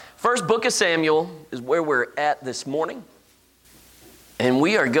first book of Samuel is where we're at this morning. And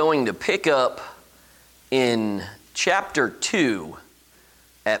we are going to pick up in chapter 2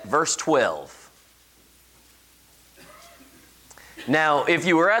 at verse 12. Now, if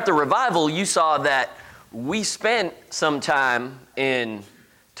you were at the revival, you saw that we spent some time in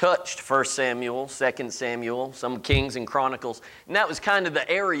touched 1 Samuel, 2 Samuel, some Kings and Chronicles. And that was kind of the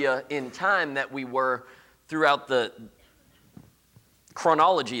area in time that we were throughout the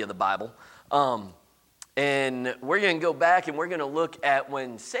chronology of the Bible. And we're going to go back and we're going to look at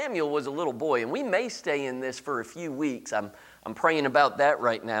when Samuel was a little boy. And we may stay in this for a few weeks. I'm praying about that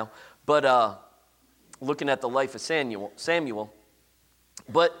right now. But looking at the life of Samuel.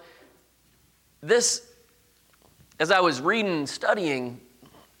 But this, as I was reading and studying,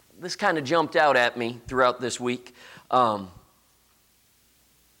 this kind of jumped out at me throughout this week. And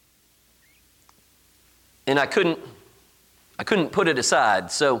I couldn't put it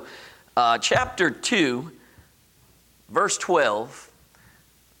aside. So chapter 2, verse 12,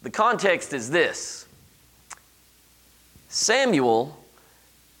 the context is this. Samuel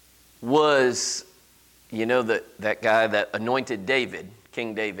was, that guy that anointed David,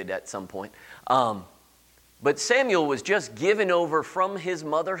 King David at some point. But Samuel was just given over from his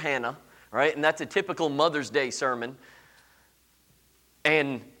mother Hannah, right? And that's a typical Mother's Day sermon.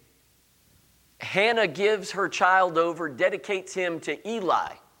 And Hannah gives her child over, dedicates him to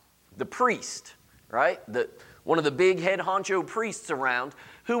Eli, the priest, right? One of the big head honcho priests around,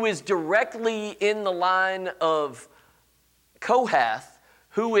 who is directly in the line of Kohath,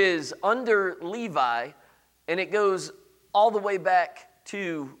 who is under Levi, and it goes all the way back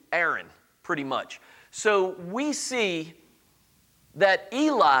to Aaron, pretty much. So we see that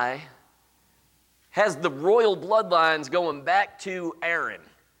Eli has the royal bloodlines going back to Aaron,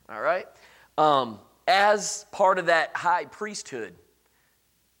 all right, as part of that high priesthood.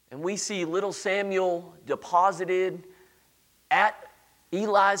 And we see little Samuel deposited at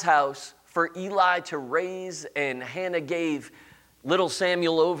Eli's house for Eli to raise, and Hannah gave little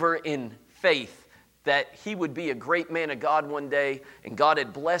Samuel over in faith that he would be a great man of God one day, and God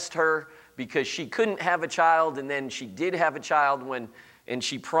had blessed her because she couldn't have a child, and then she did have a child and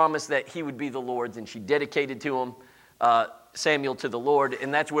she promised that he would be the Lord's, and she dedicated to him, Samuel, to the Lord,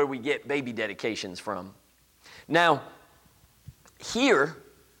 and that's where we get baby dedications from. Now, here,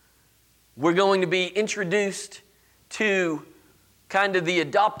 we're going to be introduced to kind of the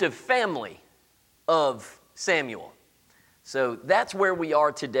adoptive family of Samuel. So that's where we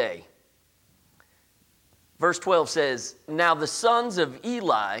are today. Verse 12 says, "Now the sons of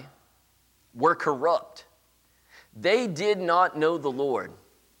Eli were corrupt. They did not know the Lord.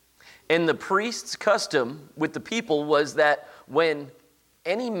 And the priest's custom with the people was that when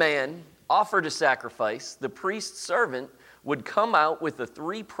any man offered a sacrifice, the priest's servant would come out with a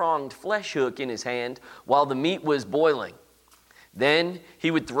 3-pronged flesh hook in his hand while the meat was boiling. Then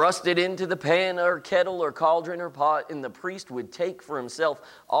he would thrust it into the pan or kettle or cauldron or pot, and the priest would take for himself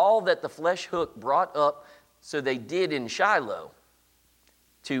all that the flesh hook brought up. So they did in Shiloh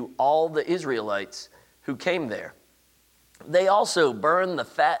to all the Israelites who came there. They also burned the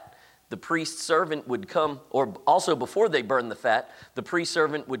fat. The priest's servant would come, or also before they burned the fat, the priest's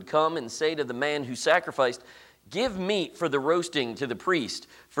servant would come and say to the man who sacrificed, 'Give meat for the roasting to the priest,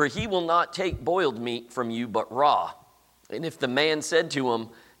 for he will not take boiled meat from you but raw.' And if the man said to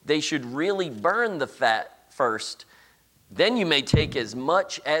him, 'They should really burn the fat first, then you may take as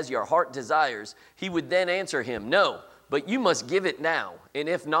much as your heart desires,' he would then answer him, 'No, but you must give it now, and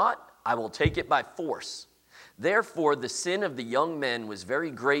if not, I will take it by force.' Therefore the sin of the young men was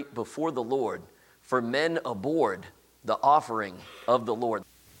very great before the Lord, for men abhorred the offering of the Lord."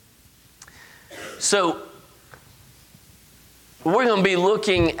 So we're going to be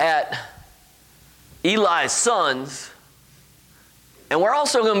looking at Eli's sons, and we're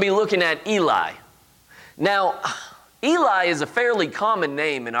also going to be looking at Eli. Now, Eli is a fairly common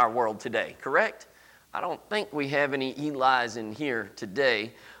name in our world today, correct? I don't think we have any Elis in here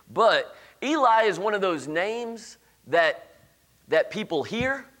today, but Eli is one of those names that people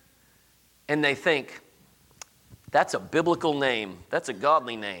hear and they think, that's a biblical name, that's a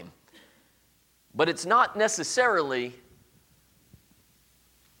godly name. But it's not necessarily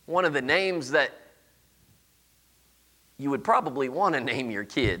one of the names that you would probably want to name your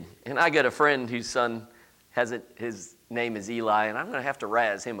kid. And I got a friend whose son his name is Eli, and I'm going to have to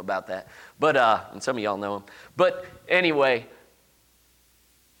razz him about that. But, and some of y'all know him. But anyway,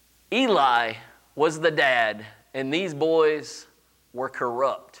 Eli was the dad, and these boys were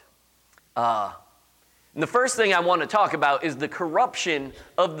corrupt. And the first thing I want to talk about is the corruption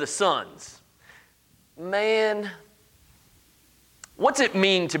of the sons. Man, What's it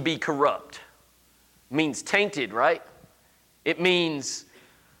mean to be corrupt? It means tainted, right? It means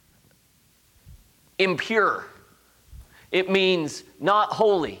impure. It means not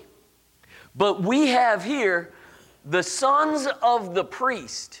holy. But we have here the sons of the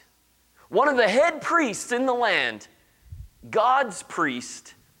priest, one of the head priests in the land, God's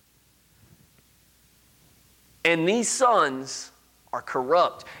priest, and these sons are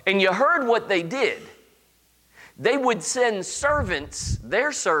corrupt. And you heard what they did. They would send servants,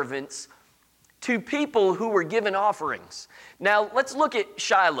 their servants, to people who were given offerings. Now, let's look at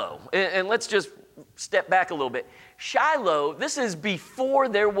Shiloh, and let's just step back a little bit. Shiloh, this is before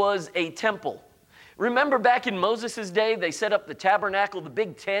there was a temple. Remember back in Moses' day, they set up the tabernacle, the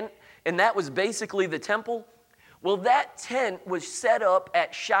big tent, and that was basically the temple? Well, that tent was set up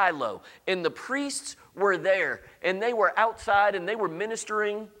at Shiloh, and the priests were there, and they were outside, and they were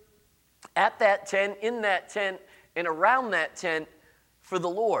ministering at that tent, in that tent, and around that tent for the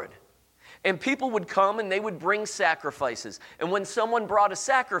Lord. And people would come, and they would bring sacrifices. And when someone brought a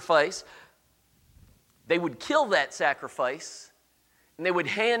sacrifice, they would kill that sacrifice, and they would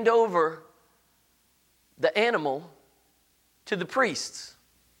hand over the animal to the priests,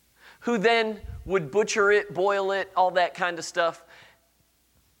 who then would butcher it, boil it, all that kind of stuff.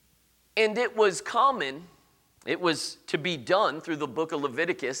 And it was common, it was to be done through the book of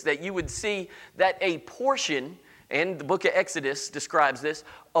Leviticus, that you would see that a portion, and the book of Exodus describes this,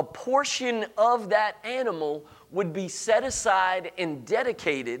 a portion of that animal would be set aside and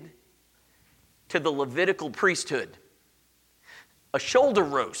dedicated to the Levitical priesthood. A shoulder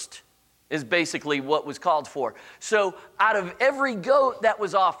roast is basically what was called for. So out of every goat that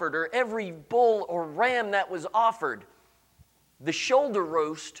was offered, or every bull or ram that was offered, the shoulder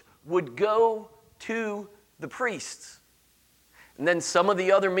roast would go to the priests. And then some of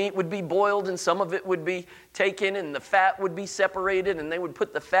the other meat would be boiled, and some of it would be taken, and the fat would be separated, and they would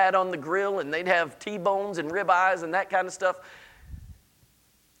put the fat on the grill, and they'd have T-bones and ribeyes and that kind of stuff.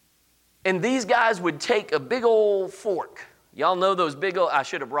 And these guys would take a big old fork. Y'all know those big old, I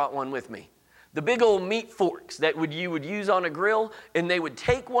should have brought one with me. The big old meat forks that you would use on a grill, and they would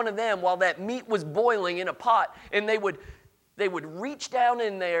take one of them while that meat was boiling in a pot, and they would reach down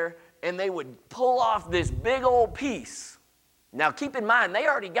in there, and they would pull off this big old piece. Now keep in mind, they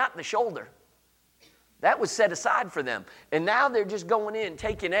already got the shoulder. That was set aside for them. And now they're just going in,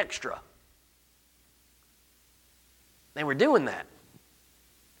 taking extra. They were doing that.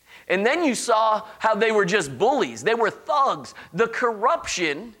 And then you saw how they were just bullies. They were thugs. The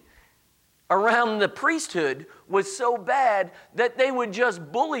corruption around the priesthood was so bad that they would just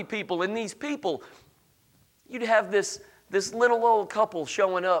bully people. And these people, you'd have this little old couple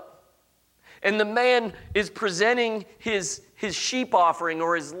showing up. And the man is presenting his sheep offering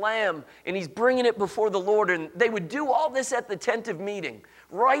or his lamb, and he's bringing it before the Lord. And they would do all this at the tent of meeting,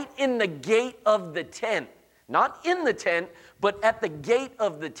 right in the gate of the tent. Not in the tent, but at the gate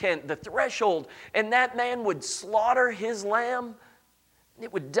of the tent, the threshold. And that man would slaughter his lamb, and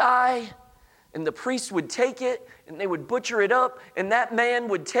it would die, and the priest would take it, and they would butcher it up, and that man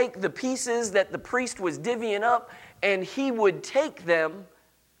would take the pieces that the priest was divvying up, and he would take them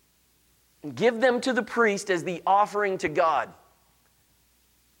and give them to the priest as the offering to God.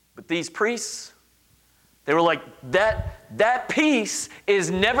 But these priests, they were like, that piece is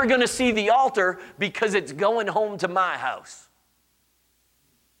never going to see the altar because it's going home to my house.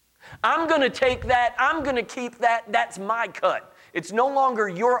 I'm going to take that. I'm going to keep that. That's my cut. It's no longer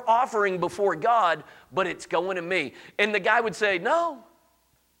your offering before God, but it's going to me. And the guy would say, no.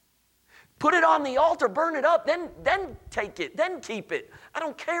 Put it on the altar, burn it up, then take it, then keep it. I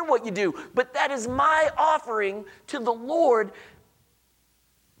don't care what you do, but that is my offering to the Lord,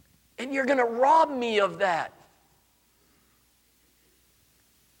 and you're going to rob me of that.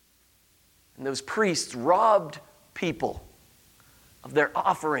 And those priests robbed people of their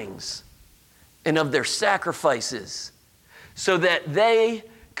offerings and of their sacrifices so that they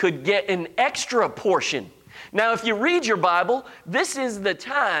could get an extra portion. Now, if you read your Bible, this is the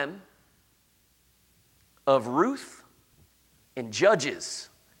time of Ruth and Judges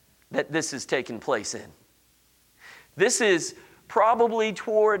that this is taking place in. This is probably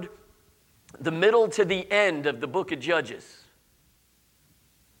toward the middle to the end of the book of Judges.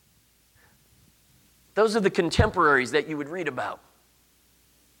 Those are the contemporaries that you would read about.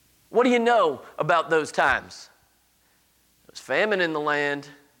 What do you know about those times? There was famine in the land.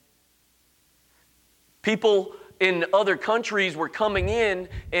 People in other countries were coming in,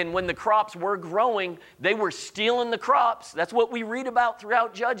 and when the crops were growing, they were stealing the crops. That's what we read about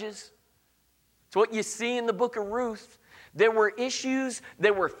throughout Judges. It's what you see in the book of Ruth. There were issues,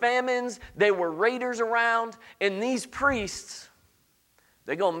 there were famines, there were raiders around, and these priests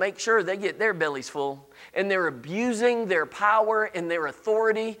They're going to make sure they get their bellies full. And they're abusing their power and their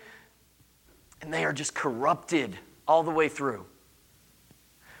authority. And they are just corrupted all the way through.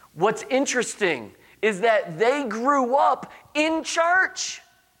 What's interesting is that they grew up in church.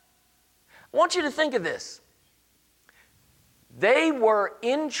 I want you to think of this. They were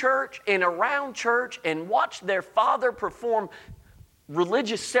in church and around church and watched their father perform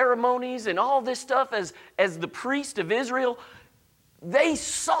religious ceremonies and all this stuff as the priest of Israel. They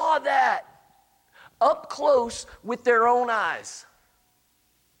saw that up close with their own eyes.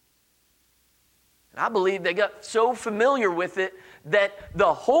 And I believe they got so familiar with it that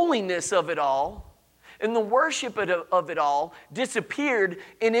the holiness of it all and the worship of it all disappeared,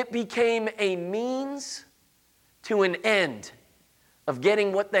 and it became a means to an end of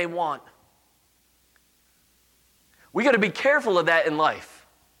getting what they want. We got to be careful of that in life.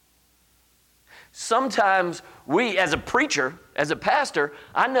 Sometimes we, as a preacher, as a pastor,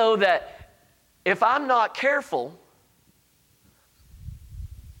 I know that if I'm not careful,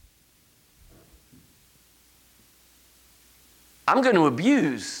 I'm going to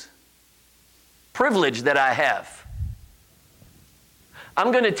abuse privilege that I have.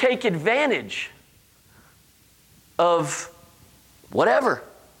 I'm going to take advantage of whatever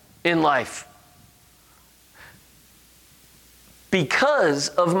in life because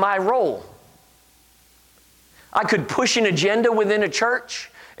of my role. I could push an agenda within a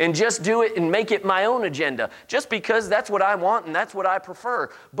church and just do it and make it my own agenda just because that's what I want and that's what I prefer.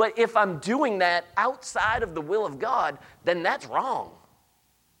 But if I'm doing that outside of the will of God, then that's wrong.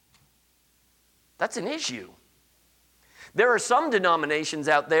 That's an issue. There are some denominations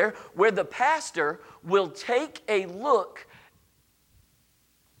out there where the pastor will take a look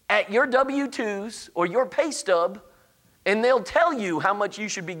at your W-2s or your pay stub and they'll tell you how much you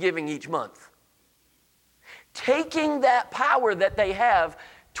should be giving each month. Taking that power that they have,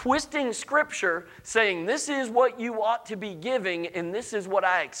 twisting Scripture, saying this is what you ought to be giving and this is what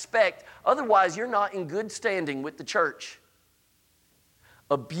I expect. Otherwise, you're not in good standing with the church.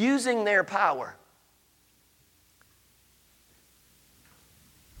 Abusing their power.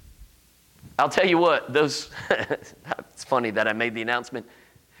 I'll tell you what, it's funny that I made the announcement.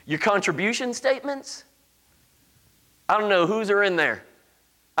 Your contribution statements, I don't know whose are in there.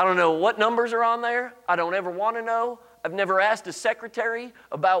 I don't know what numbers are on there. I don't ever want to know. I've never asked a secretary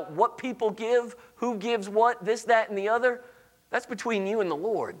about what people give, who gives what, this, that, and the other. That's between you and the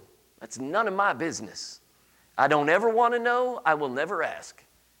Lord. That's none of my business. I don't ever want to know. I will never ask.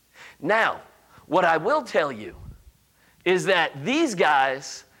 Now, what I will tell you is that these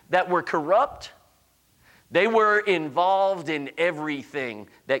guys that were corrupt, they were involved in everything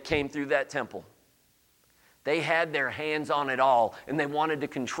that came through that temple. They had their hands on it all, and they wanted to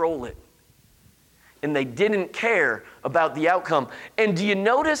control it. And they didn't care about the outcome. And do you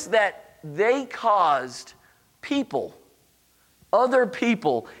notice that they caused people, other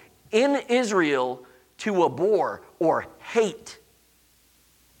people in Israel to abhor or hate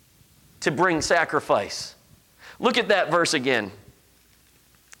to bring sacrifice? Look at that verse again.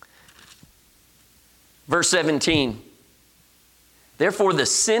 Verse 17. Therefore the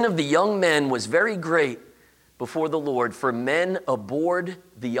sin of the young men was very great before the Lord, for men abhorred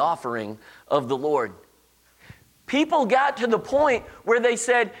the offering of the Lord. People got to the point where they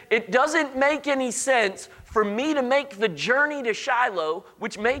said, it doesn't make any sense for me to make the journey to Shiloh,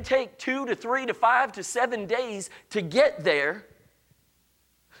 which may take 2 to 3 to 5 to 7 days to get there,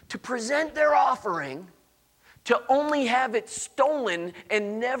 to present their offering, to only have it stolen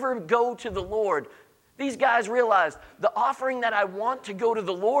and never go to the Lord. These guys realized the offering that I want to go to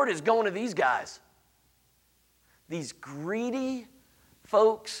the Lord is going to these guys. These greedy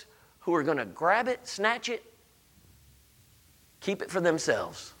folks who are going to grab it, snatch it, keep it for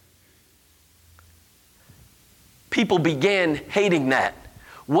themselves. People began hating that.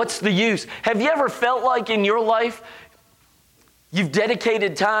 What's the use? Have you ever felt like in your life you've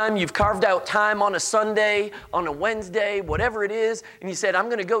dedicated time, you've carved out time on a Sunday, on a Wednesday, whatever it is, and you said, I'm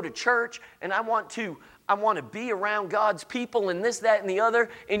going to go to church and I want to be around God's people and this, that, and the other,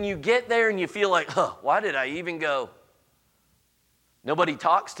 and you get there and you feel like, why did I even go? Nobody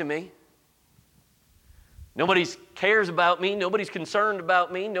talks to me. Nobody cares about me. Nobody's concerned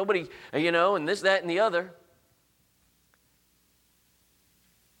about me. Nobody, and this, that, and the other.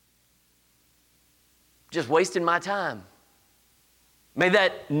 Just wasting my time. May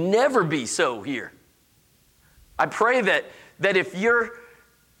that never be so here. I pray that if you're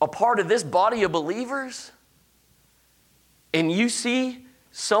a part of this body of believers and you see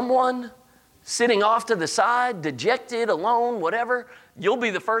someone sitting off to the side, dejected, alone, whatever, you'll be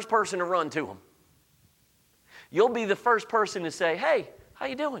the first person to run to them. You'll be the first person to say, hey, How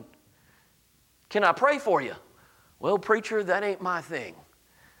you doing? Can I pray for you? Well, preacher, that ain't my thing.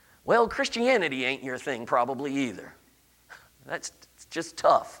 Well, Christianity ain't your thing probably either. That's just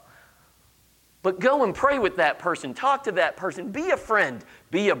tough. But go and pray with that person. Talk to that person. Be a friend.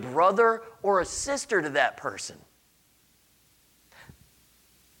 Be a brother or a sister to that person.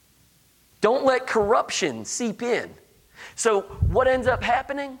 Don't let corruption seep in. So what ends up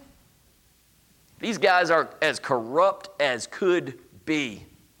happening? These guys are as corrupt as could be.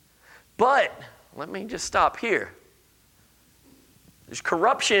 But let me just stop here. There's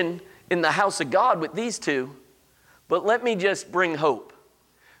corruption in the house of God with these two, but let me just bring hope.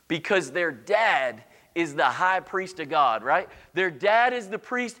 Because their dad is the high priest of God, right? Their dad is the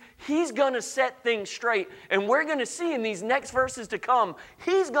priest. He's going to set things straight. And we're going to see in these next verses to come,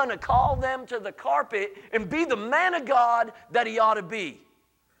 he's going to call them to the carpet and be the man of God that he ought to be,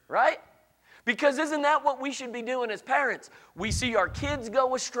 right? Because isn't that what we should be doing as parents? We see our kids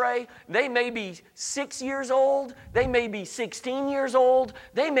go astray. They may be 6 years old. They may be 16 years old.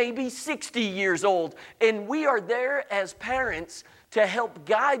 They may be 60 years old. And we are there as parents to help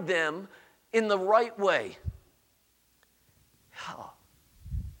guide them in the right way. Oh,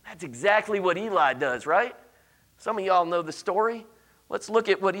 that's exactly what Eli does, right? Some of y'all know the story. Let's look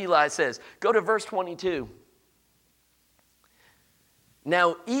at what Eli says. Go to verse 22.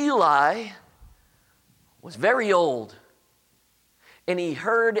 Now Eli was very old, and he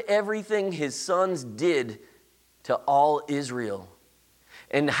heard everything his sons did to all Israel,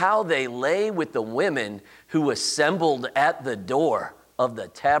 and how they lay with the women who assembled at the door of the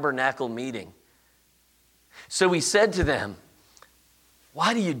tabernacle meeting. So he said to them,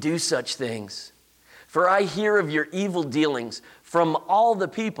 "Why do you do such things? For I hear of your evil dealings from all the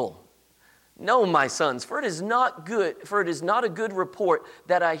people. No, my sons, for it is not a good report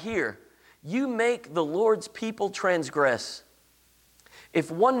that I hear. You make the Lord's people transgress.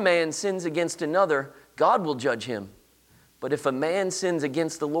 If one man sins against another, God will judge him. But if a man sins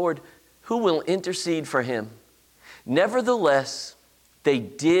against the Lord, who will intercede for him?" Nevertheless, they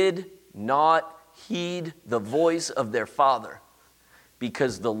did not heed the voice of their father,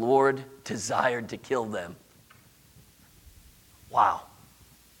 because the Lord desired to kill them. Wow.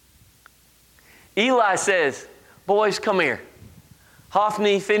 Eli says, "Boys, come here.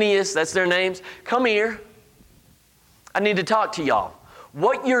 Hophni, Phinehas, that's their names. Come here. I need to talk to y'all.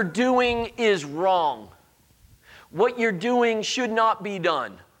 What you're doing is wrong. What you're doing should not be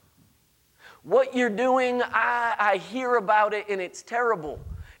done. What you're doing, I hear about it and it's terrible.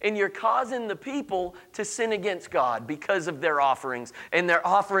 And you're causing the people to sin against God because of their offerings. And their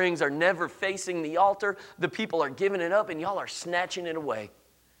offerings are never facing the altar. The people are giving it up and y'all are snatching it away.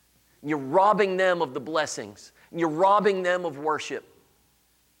 You're robbing them of the blessings. You're robbing them of worship."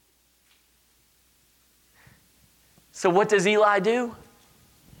 So what does Eli do?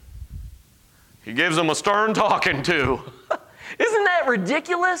 He gives them a stern talking to. Isn't that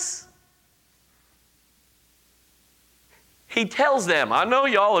ridiculous? He tells them, "I know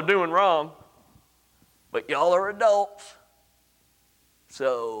y'all are doing wrong, but y'all are adults.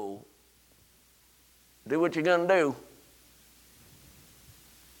 So do what you're going to do."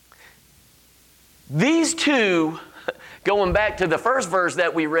 These two, going back to the first verse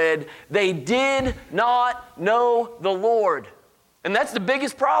that we read, they did not know the Lord. And that's the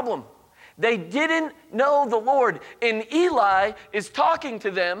biggest problem. They didn't know the Lord. And Eli is talking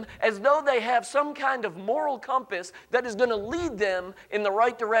to them as though they have some kind of moral compass that is going to lead them in the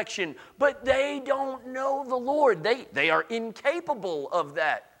right direction. But they don't know the Lord. They are incapable of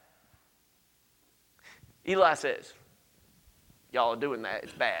that. Eli says, "Y'all are doing that.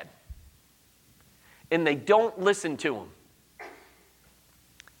 It's bad." And they don't listen to him.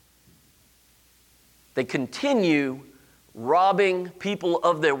 They continue robbing people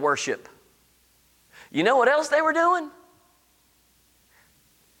of their worship. You know what else they were doing?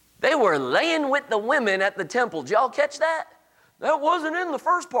 They were laying with the women at the temple. Did y'all catch that? That wasn't in the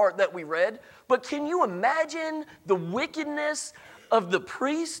first part that we read. But can you imagine the wickedness of the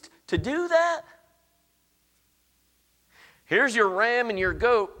priest to do that? Here's your ram and your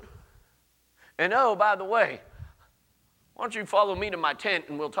goat. And oh, by the way, why don't you follow me to my tent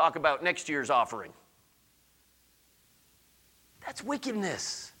and we'll talk about next year's offering. That's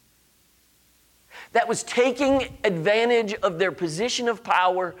wickedness. That was taking advantage of their position of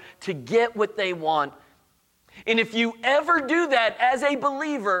power to get what they want. And if you ever do that as a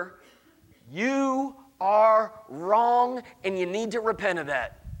believer, you are wrong and you need to repent of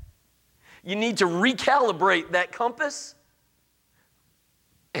that. You need to recalibrate that compass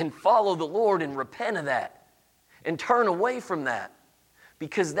and follow the Lord and repent of that and turn away from that,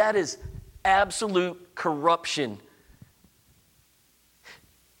 because that is absolute corruption.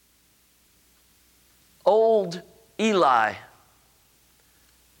 old Eli,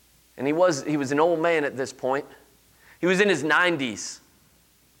 and he was an old man at this point. He was in his 90s.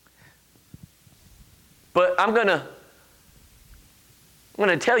 But I'm going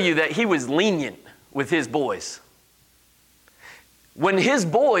to tell you that he was lenient with his boys. When his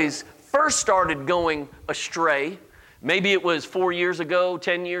boys first started going astray, maybe it was 4 years ago,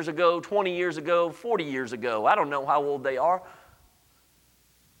 10 years ago, 20 years ago, 40 years ago. I don't know how old they are.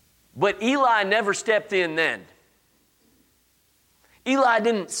 But Eli never stepped in then. Eli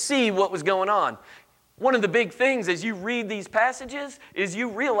didn't see what was going on. One of the big things as you read these passages is you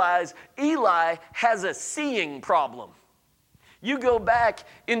realize Eli has a seeing problem. You go back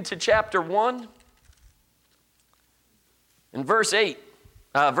into chapter 1 and verse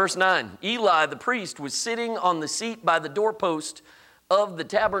 9. Eli the priest was sitting on the seat by the doorpost of the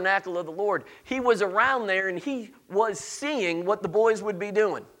tabernacle of the Lord. He was around there and he was seeing what the boys would be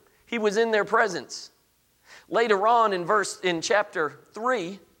doing. He was in their presence. Later on in chapter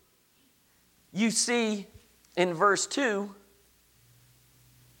 3, you see in verse 2,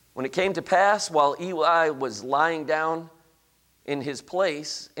 when it came to pass while Eli was lying down in his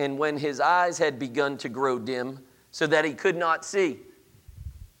place, and when his eyes had begun to grow dim, so that he could not see.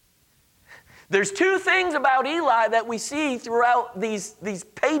 There's two things about Eli that we see throughout these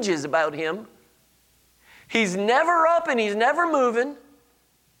pages about him. He's never up and he's never moving,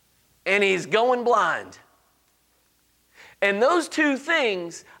 and he's going blind. And those two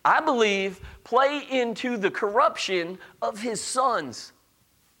things, I believe, play into the corruption of his sons.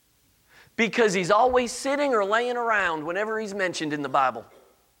 Because he's always sitting or laying around whenever he's mentioned in the Bible.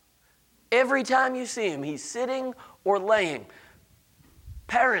 Every time you see him, he's sitting or laying.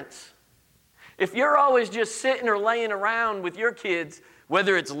 Parents, if you're always just sitting or laying around with your kids,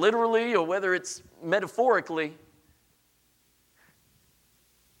 whether it's literally or whether it's metaphorically,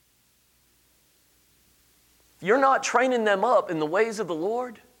 if you're not training them up in the ways of the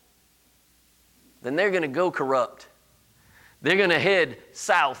Lord, then they're going to go corrupt. They're going to head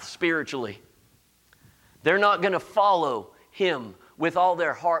south spiritually. They're not going to follow him with all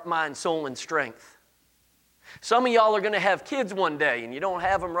their heart, mind, soul, and strength. Some of y'all are going to have kids one day, and you don't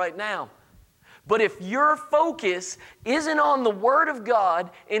have them right now. But if your focus isn't on the Word of God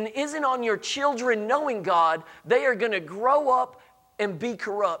and isn't on your children knowing God, they are going to grow up and be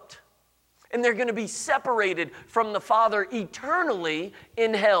corrupt. And they're going to be separated from the Father eternally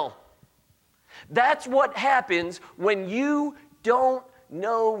in hell. That's what happens when you don't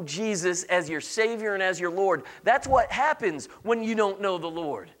know Jesus as your Savior and as your Lord. That's what happens when you don't know the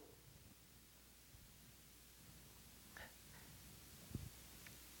Lord.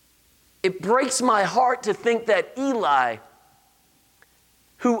 It breaks my heart to think that Eli,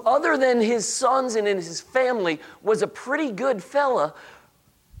 who other than his sons and in his family was a pretty good fella,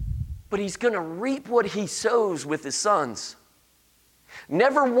 but he's going to reap what he sows with his sons.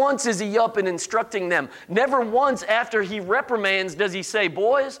 Never once is he up and instructing them. Never once after he reprimands does he say,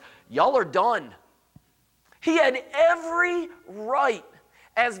 boys, y'all are done. He had every right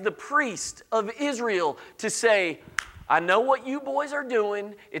as the priest of Israel to say, I know what you boys are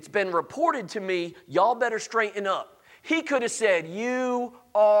doing. It's been reported to me. Y'all better straighten up. He could have said, you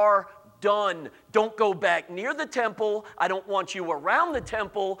are done. Don't go back near the temple. I don't want you around the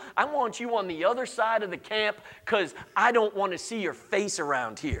temple. I want you on the other side of the camp because I don't want to see your face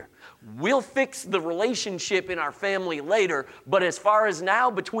around here. We'll fix the relationship in our family later, but as far as now,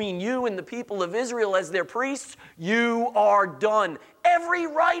 between you and the people of Israel as their priests, you are done. Every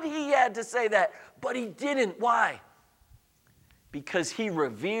right he had to say that, but he didn't. Why? Because he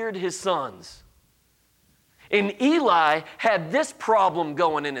revered his sons. And Eli had this problem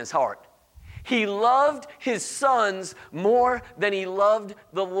going in his heart. He loved his sons more than he loved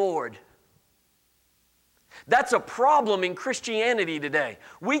the Lord. That's a problem in Christianity today.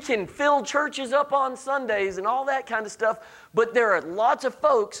 We can fill churches up on Sundays and all that kind of stuff, but there are lots of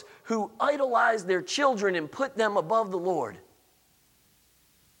folks who idolize their children and put them above the Lord.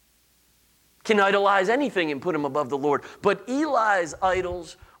 Can idolize anything and put them above the Lord. But Eli's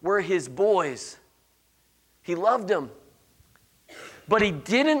idols were his boys. He loved them. But he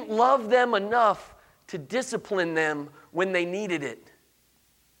didn't love them enough to discipline them when they needed it.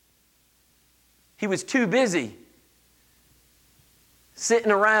 He was too busy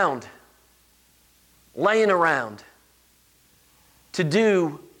sitting around, laying around to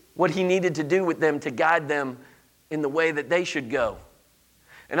do what he needed to do with them to guide them in the way that they should go.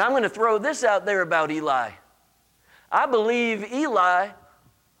 And I'm going to throw this out there about Eli. I believe Eli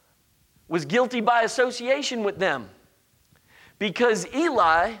was guilty by association with them. Because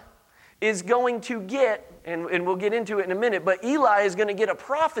Eli is going to get, and we'll get into it in a minute, but Eli is going to get a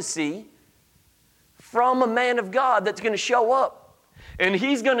prophecy from a man of God that's going to show up. And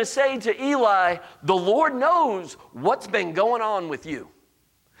he's going to say to Eli, the Lord knows what's been going on with you.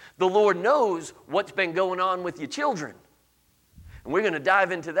 The Lord knows what's been going on with your children. And we're going to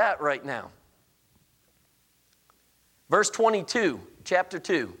dive into that right now. Verse 22, chapter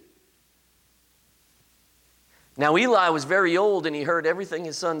 2. Now Eli was very old and he heard everything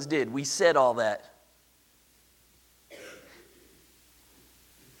his sons did. We said all that.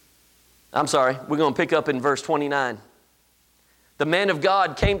 I'm sorry, we're going to pick up in verse 29. The man of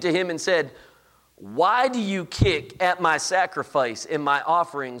God came to him and said, why do you kick at my sacrifice and my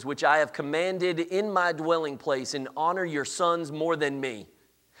offerings, which I have commanded in my dwelling place, and honor your sons more than me,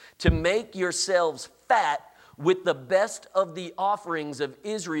 to make yourselves fat with the best of the offerings of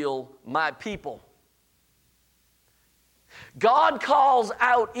Israel, my people? God calls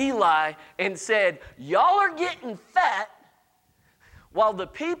out Eli and said, y'all are getting fat while the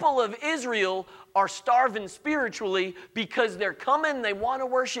people of Israel are starving spiritually because they're coming, they want to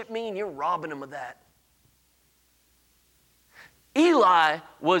worship me, and you're robbing them of that. Eli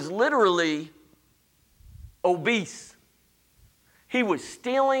was literally obese. He was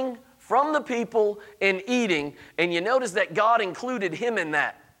stealing from the people and eating, and you notice that God included him in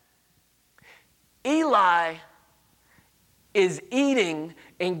that. Eli is eating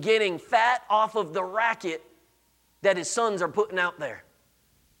and getting fat off of the racket that his sons are putting out there.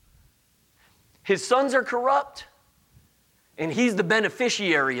 His sons are corrupt, and he's the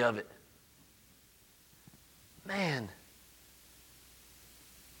beneficiary of it. Man.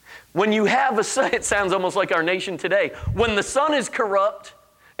 When you have a son, it sounds almost like our nation today. When the son is corrupt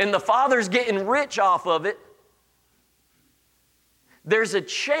and the father's getting rich off of it, there's a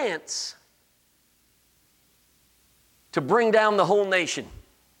chance to bring down the whole nation.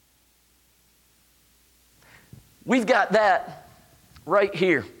 We've got that right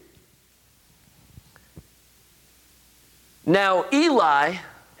here. Now, Eli,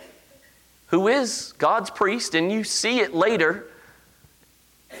 who is God's priest, and you see it later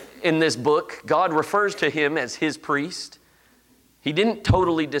in this book, God refers to him as his priest. He didn't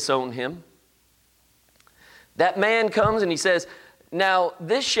totally disown him. That man comes and he says, now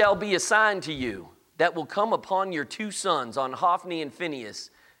this shall be a sign to you that will come upon your two sons, on Hophni and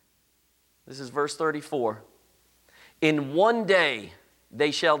Phinehas. This is verse 34. In one day they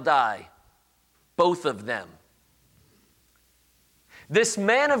shall die, both of them. This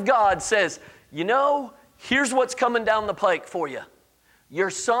man of God says, you know, here's what's coming down the pike for you. Your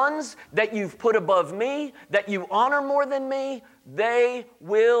sons that you've put above me, that you honor more than me, they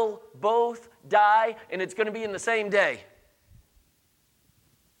will both die, and it's going to be in the same day.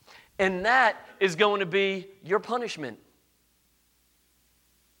 And that is going to be your punishment.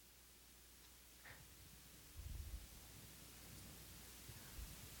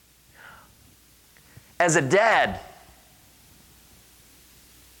 As a dad,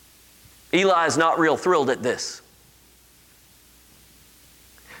 Eli is not real thrilled at this.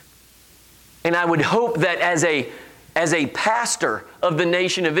 And I would hope that as a pastor of the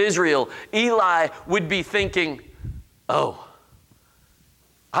nation of Israel, Eli would be thinking, oh,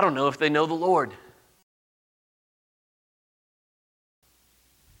 I don't know if they know the Lord.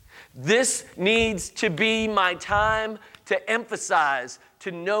 This needs to be my time to emphasize,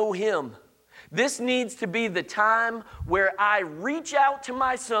 to know Him. This needs to be the time where I reach out to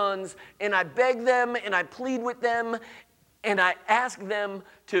my sons and I beg them and I plead with them and I ask them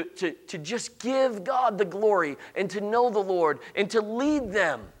to just give God the glory and to know the Lord and to lead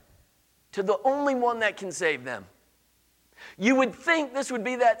them to the only one that can save them. You would think this would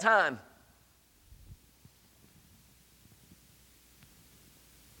be that time.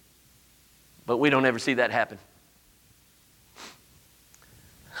 But we don't ever see that happen.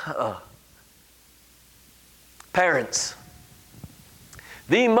 Parents,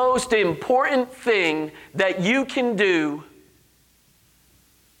 the most important thing that you can do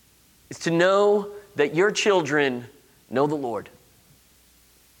is to know that your children know the Lord.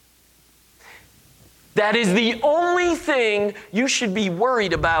 That is the only thing you should be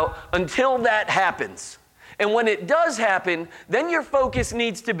worried about until that happens. And when it does happen, then your focus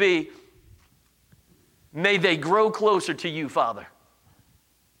needs to be, may they grow closer to you, Father.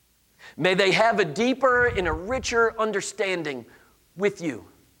 May they have a deeper and a richer understanding with you.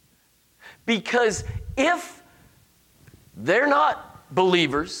 Because if they're not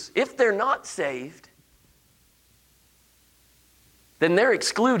believers, if they're not saved, then they're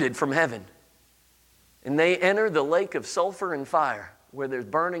excluded from heaven. And they enter the lake of sulfur and fire, where there's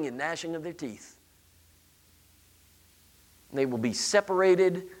burning and gnashing of their teeth. And they will be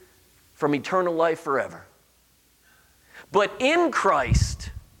separated from eternal life forever. But in Christ,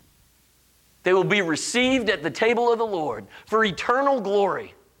 They will be received at the table of the Lord for eternal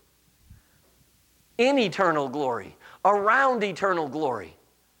glory, in eternal glory, around eternal glory,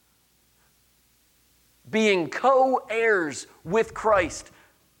 being co-heirs with Christ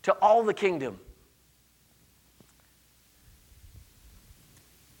to all the kingdom.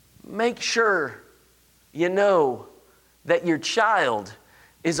 Make sure you know that your child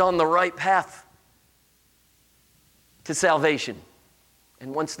is on the right path to salvation.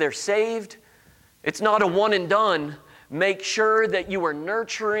 And once they're saved, it's not a one and done. Make sure that you are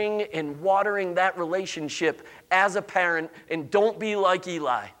nurturing and watering that relationship as a parent, and don't be like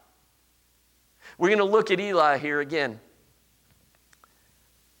Eli. We're going to look at Eli here again.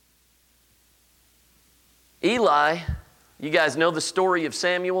 Eli, you guys know the story of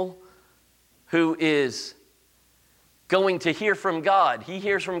Samuel, who is going to hear from God. He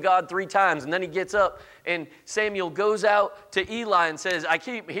hears from God 3 times, and then he gets up, and Samuel goes out to Eli and says, I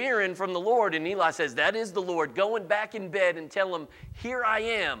keep hearing from the Lord. And Eli says, that is the Lord. Going back in bed and tell him, here I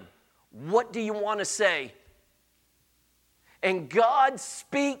am. What do you want to say? And God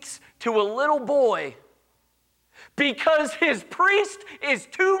speaks to a little boy because his priest is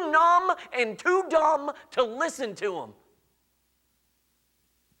too numb and too dumb to listen to him.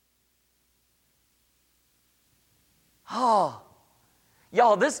 Oh,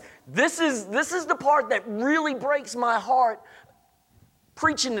 y'all, this is the part that really breaks my heart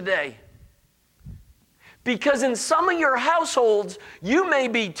preaching today. Because in some of your households, you may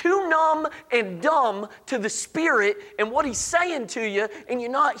be too numb and dumb to the Spirit and what He's saying to you, and you're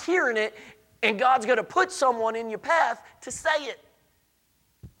not hearing it, and God's going to put someone in your path to say it.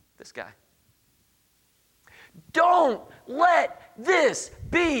 This guy. Don't let this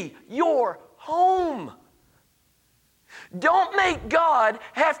be your home. Don't make God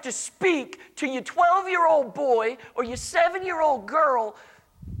have to speak to your 12-year-old boy or your 7-year-old girl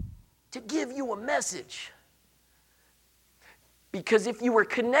to give you a message. Because if you were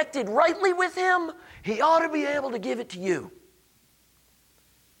connected rightly with Him, He ought to be able to give it to you.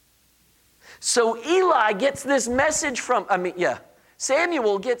 So Eli gets this message from,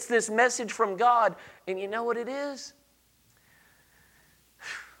 Samuel gets this message from God, and you know what it is?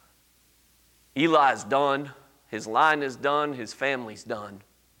 Eli's done. His line is done. His family's done.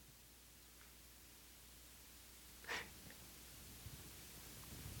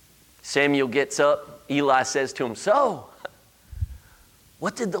 Samuel gets up. Eli says to him, so,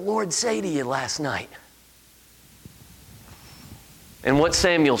 what did the Lord say to you last night? And what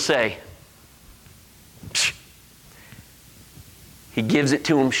Samuel say? He gives it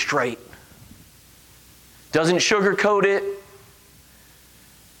to him straight. Doesn't sugarcoat it.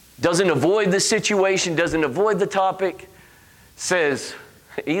 Doesn't avoid the situation, doesn't avoid the topic, says,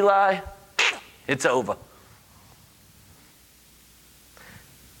 Eli, it's over.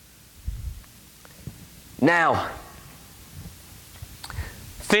 Now,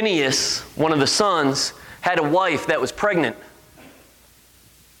 Phinehas, one of the sons, had a wife that was pregnant.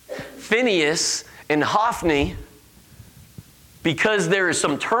 Phinehas and Hophni, because there is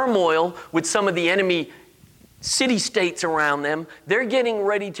some turmoil with some of the enemy city-states around them, they're getting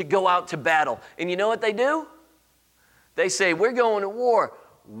ready to go out to battle. And you know what they do? They say, we're going to war.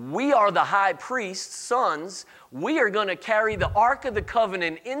 We are the high priest's sons. We are going to carry the Ark of the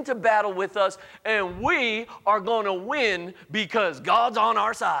Covenant into battle with us, and we are going to win because God's on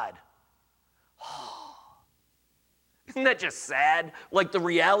our side. Isn't that just sad? Like the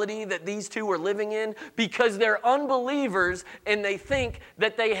reality that these two are living in? Because they're unbelievers and they think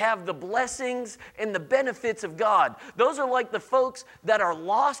that they have the blessings and the benefits of God. Those are like the folks that are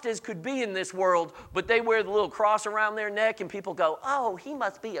lost as could be in this world, but they wear the little cross around their neck and people go, oh, he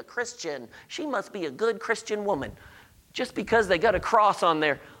must be a Christian. She must be a good Christian woman. Just because they got a cross on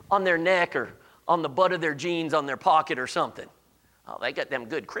their neck or on the butt of their jeans on their pocket or something. Oh, they got them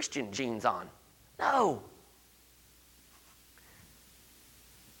good Christian jeans on. No.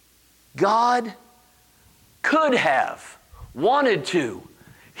 God could have, wanted to,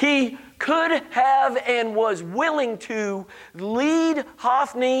 He could have and was willing to lead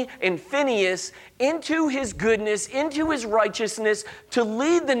Hophni and Phinehas into His goodness, into His righteousness, to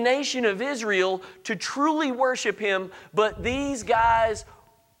lead the nation of Israel to truly worship Him, but these guys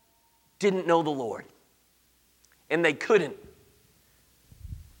didn't know the Lord, and they couldn't.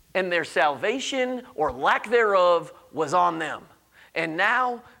 And their salvation, or lack thereof, was on them. And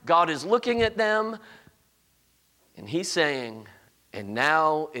now God is looking at them and He's saying, and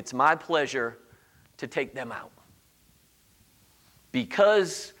now it's my pleasure to take them out.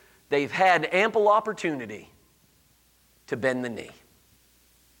 Because they've had ample opportunity to bend the knee.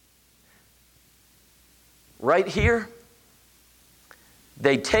 Right here,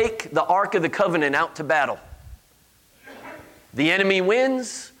 They take the Ark of the Covenant out to battle. The enemy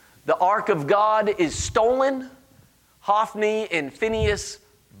wins. The Ark of God is stolen. Hophni and Phinehas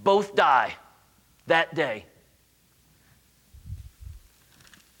both die that day.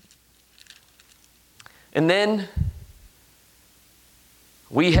 And then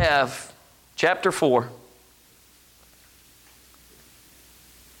we have chapter 4.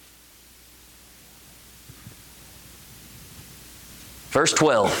 Verse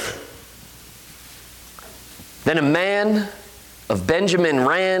 12. Then a man of Benjamin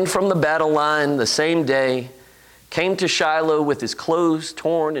ran from the battle line the same day, came to Shiloh with his clothes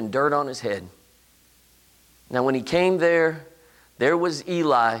torn and dirt on his head. Now when he came there was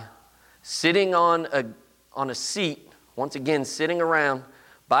Eli sitting on a seat, once again sitting around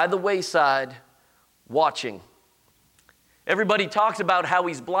by the wayside, watching. Everybody talks about how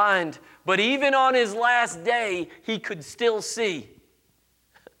he's blind, but even on his last day, he could still see.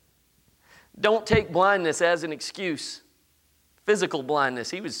 Don't take blindness as an excuse. Physical blindness.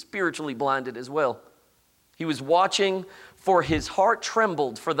 He was spiritually blinded as well. He was watching, for his heart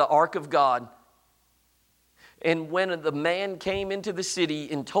trembled for the ark of God. And when the man came into the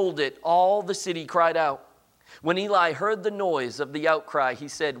city and told it, all the city cried out. When Eli heard the noise of the outcry, he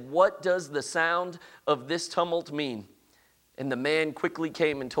said, "What does the sound of this tumult mean?" And the man quickly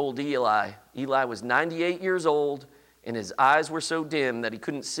came and told Eli. Eli was 98 years old, and his eyes were so dim that he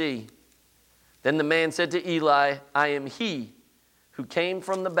couldn't see. Then the man said to Eli, "I am he who came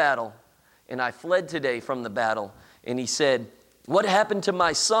from the battle, and I fled today from the battle." And he said, "What happened to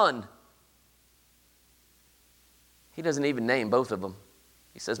my son?" He doesn't even name both of them.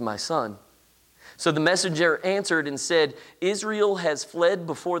 He says, "My son." So the messenger answered and said, "Israel has fled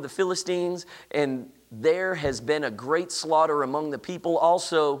before the Philistines, and there has been a great slaughter among the people.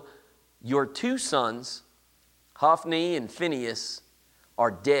 Also, your 2 sons, Hophni and Phinehas, are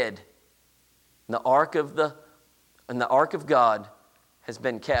dead. And the ark of God has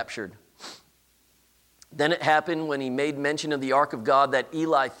been captured." Then it happened when he made mention of the ark of God that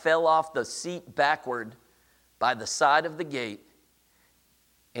Eli fell off the seat backward by the side of the gate,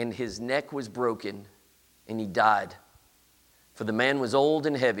 and his neck was broken, and he died. For the man was old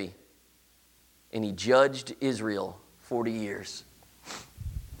and heavy, and he judged Israel 40 years.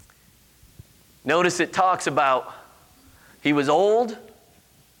 Notice it talks about he was old.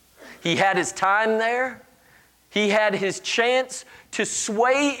 He had his time there. He had his chance to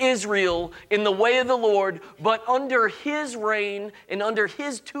sway Israel in the way of the Lord, but under his reign and under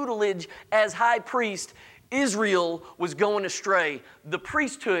his tutelage as high priest, Israel was going astray. The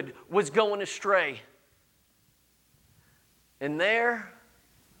priesthood was going astray. And there,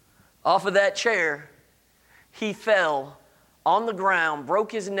 off of that chair, he fell on the ground,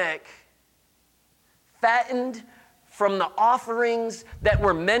 broke his neck, fattened from the offerings that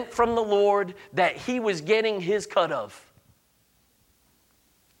were meant from the Lord that he was getting his cut of.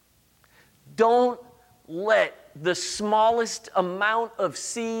 Don't let the smallest amount of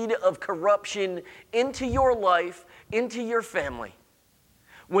seed of corruption into your life, into your family.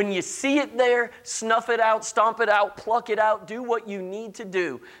 When you see it there, snuff it out, stomp it out, pluck it out, do what you need to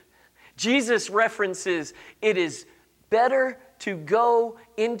do. Jesus references it is better to go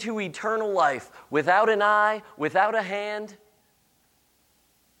into eternal life without an eye, without a hand,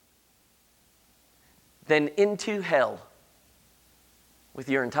 than into hell with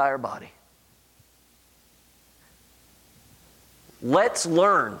your entire body. Let's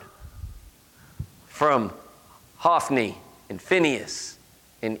learn from Hophni and Phinehas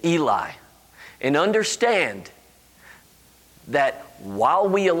and Eli and understand that while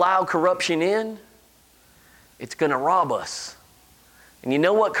we allow corruption in, it's going to rob us. And you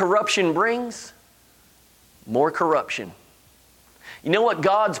know what corruption brings? More corruption. You know what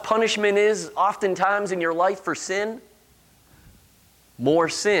God's punishment is oftentimes in your life for sin? More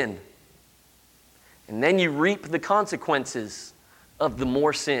sin. And then you reap the consequences of the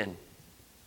more sin.